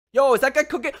Yo, is that guy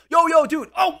cooking? Yo,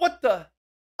 dude. Oh, what the?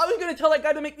 I was gonna tell that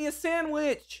guy to make me a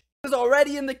sandwich. He's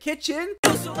already in the kitchen.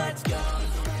 So let's go.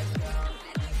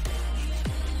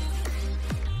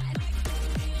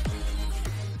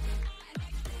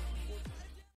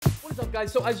 What is up,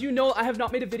 guys? So as you know, I have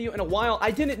not made a video in a while.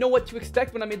 I didn't know what to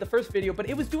expect when I made the first video, but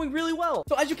it was doing really well.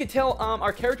 So as you can tell,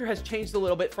 our character has changed a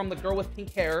little bit from the girl with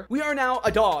pink hair. We are now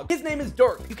a dog. His name is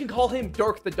Derk. You can call him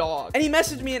Derk the dog. And he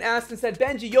messaged me and asked and said,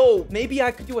 Benji, yo, maybe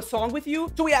I could do a song with you.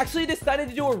 So we actually decided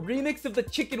to do a remix of the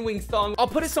chicken wing song. I'll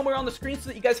put it somewhere on the screen so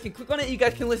that you guys can click on it. You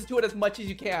guys can listen to it as much as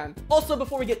you can. Also,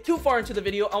 before we get too far into the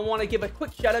video, I want to give a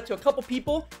quick shout out to a couple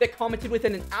people that commented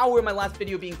within an hour of my last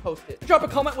video being posted. Drop a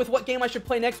comment with what game I should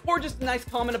play next, or just a nice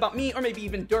comment about me, or maybe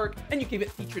even Derk, and you can get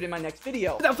featured in my next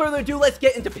video. Without further ado, let's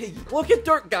get into Piggy. Look at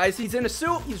Derk, guys. He's in a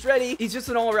suit. He's ready. He's just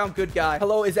an all-around good guy.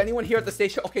 Hello, is anyone here at the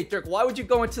station? Okay, Derk, why would you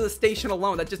go into the station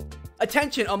alone? That just...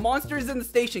 Attention, a monster is in the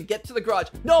station. Get to the garage.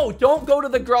 No, don't go to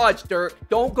the garage, Derk.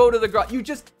 Don't go to the garage. You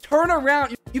just turn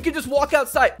around. You can just walk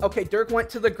outside. Okay, Derk went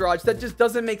to the garage. That just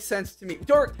doesn't make sense to me.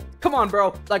 Derk, come on,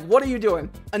 bro. Like, what are you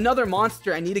doing? Another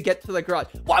monster. I need to get to the garage.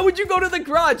 Why would you go to the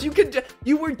garage?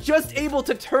 You were just able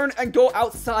to turn and go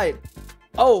outside.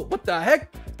 Oh, what the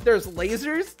heck? There's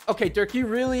lasers? Okay, Derk,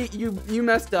 you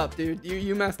messed up, dude.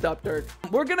 You messed up, Derk.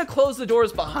 We're gonna close the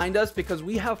doors behind us because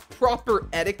we have proper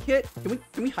etiquette.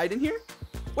 Can we hide in here?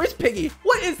 Where's Piggy?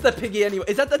 What is the Piggy anyway?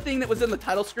 Is that the thing that was in the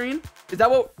title screen? Is that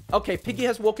what? Okay, Piggy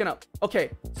has woken up. Okay,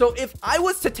 so if I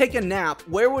was to take a nap,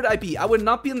 where would I be? I would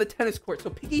not be in the tennis court. So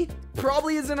Piggy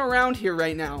probably isn't around here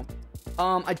right now.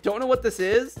 I don't know what this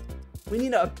is. We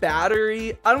need a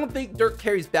battery. I don't think Derk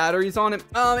carries batteries on him.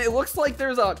 It looks like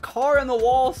there's a car in the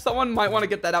wall. Someone might want to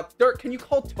get that out. Derk, can you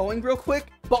call towing real quick?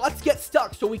 Bots get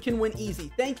stuck so we can win easy.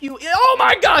 Thank you. Oh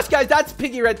my gosh, guys, that's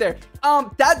Piggy right there.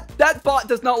 That bot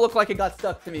does not look like it got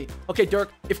stuck to me. Okay, Derk,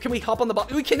 can we hop on the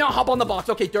bot? We cannot hop on the box.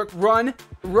 Okay, Derk, run,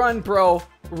 bro.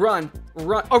 Run.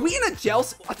 Are we in a jail?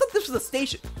 I thought this was a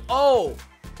station. Oh,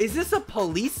 is this a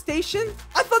police station?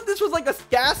 I thought this was like a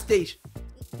gas station.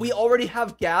 We already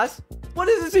have gas. What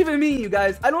does this even mean, you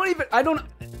guys?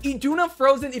 Iduna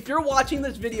Frozen, if you're watching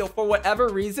this video for whatever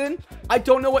reason, I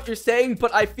don't know what you're saying,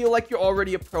 but I feel like you're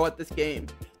already a pro at this game.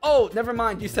 Oh, never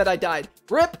mind. You said I died.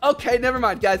 RIP. Okay, never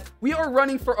mind, guys. We are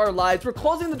running for our lives. We're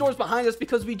closing the doors behind us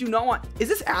because we do not want... Is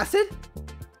this acid?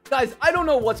 Guys, I don't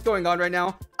know what's going on right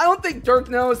now. I don't think Derk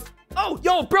knows. Oh,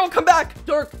 yo, bro, come back.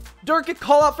 Derk,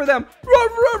 call out for them. Run.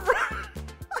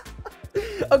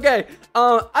 Okay,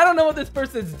 I don't know what this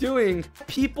person's doing.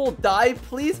 People die,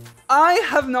 please. I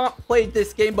have not played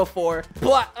this game before,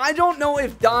 but I don't know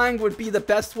if dying would be the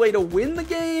best way to win the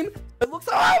game. It looks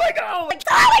like, oh my god!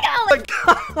 Oh my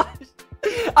gosh!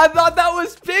 I thought that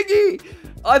was Piggy.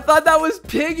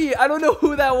 I don't know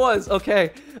who that was.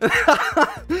 Okay.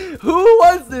 Who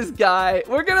was this guy?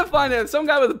 We're gonna find him. Some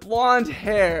guy with blonde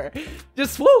hair.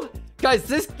 Just woo. Guys,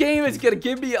 this game is gonna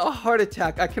give me a heart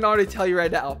attack. I can already tell you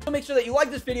right now. So make sure that you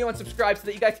like this video and subscribe so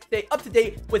that you guys can stay up to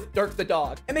date with Derk the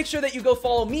dog. And make sure that you go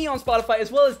follow me on Spotify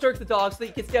as well as Derk the dog so that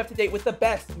you can stay up to date with the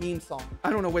best meme song.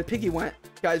 I don't know where Piggy went.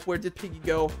 Guys, where did Piggy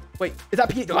go? Wait, is that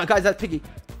Piggy? Oh, guys, that's Piggy.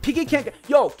 Piggy can't get...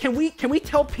 Yo, can we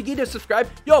tell Piggy to subscribe?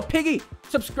 Yo, Piggy,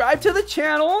 subscribe to the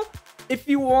channel if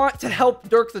you want to help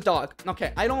Derk the dog.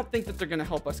 Okay, I don't think that they're gonna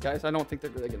help us, guys. I don't think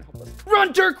they're really gonna help us.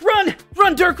 Run, Derk, run!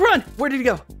 Run, Derk, run! Where did he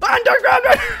go? Run, Derk, run!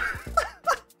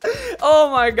 Oh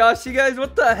my gosh, you guys,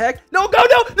 what the heck? No,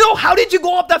 no! How did you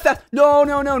go up that fast? No.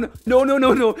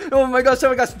 Oh my gosh,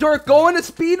 Derk, go into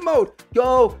speed mode.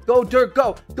 Go, Derk,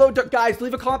 go, Derk. Guys,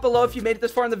 leave a comment below if you made it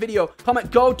this far in the video. Comment,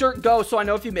 go, Derk, go, so I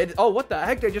know if you made it. Oh, what the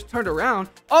heck? They just turned around.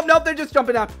 Oh, nope, they're just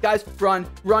jumping down. Guys, run,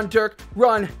 Derk,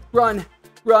 run.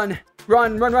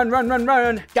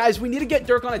 Guys, we need to get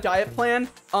Derk on a diet plan.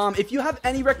 If you have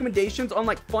any recommendations on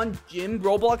like fun gym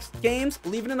Roblox games,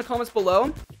 leave it in the comments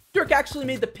below. Derk actually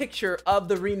made the picture of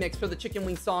the remix for the chicken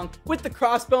wing song with the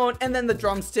crossbone and then the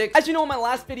drumstick. As you know, in my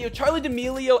last video, Charli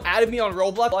D'Amelio added me on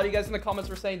Roblox. A lot of you guys in the comments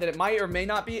were saying that it might or may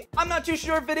not be. I'm not too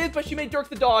sure if it is, but she made Derk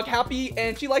the dog happy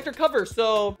and she liked her cover,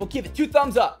 so we'll give it 2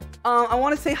 thumbs up. I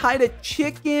want to say hi to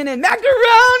chicken and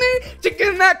macaroni. Chicken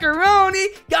and macaroni.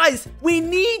 Guys, we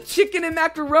need chicken and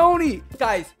macaroni.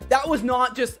 Guys, that was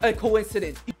not just a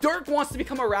coincidence. Derk wants to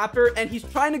become a rapper and he's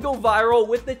trying to go viral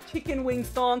with the chicken wing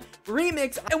song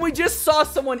remix. And we just saw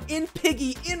someone in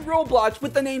Piggy in Roblox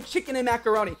with the name Chicken and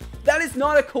Macaroni. That is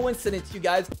not a coincidence, you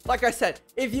guys. Like I said,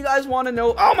 if you guys want to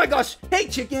know, oh my gosh, hey,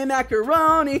 Chicken and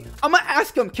Macaroni, I'm gonna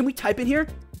ask them, can we type in here?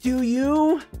 Do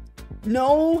you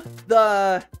know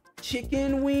the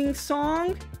chicken wing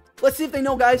song? Let's see if they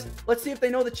know, guys. Let's see if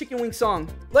they know the chicken wing song.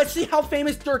 Let's see how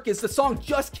famous Derk is. The song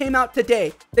just came out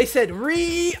today. They said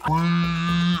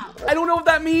I don't know what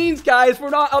that means, guys.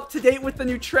 We're not up to date with the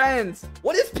new trends.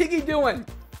 What is Piggy doing?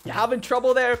 You having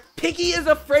trouble there? Piggy is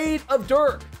afraid of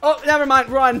Derk. Oh, never mind.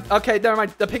 Run. Okay, never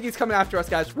mind. The Piggy's coming after us,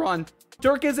 guys. Run.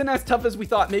 Derk isn't as tough as we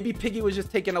thought. Maybe Piggy was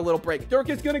just taking a little break. Derk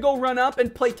is going to go run up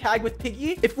and play tag with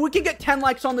Piggy. If we can get 10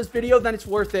 likes on this video, then it's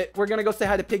worth it. We're going to go say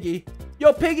hi to Piggy.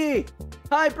 Yo, Piggy.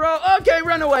 Hi, bro. Okay,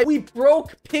 run away. We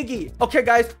broke Piggy. Okay,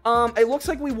 guys. It looks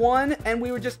like we won and we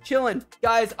were just chilling.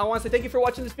 Guys, I want to say thank you for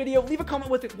watching this video. Leave a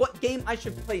comment with what game I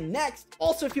should play next.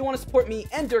 Also, if you want to support me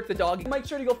and Derk the dog, make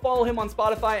sure to go follow him on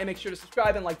Spotify and make sure to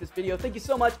subscribe and like this video. Thank you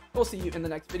so much. We'll see you in the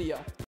next video.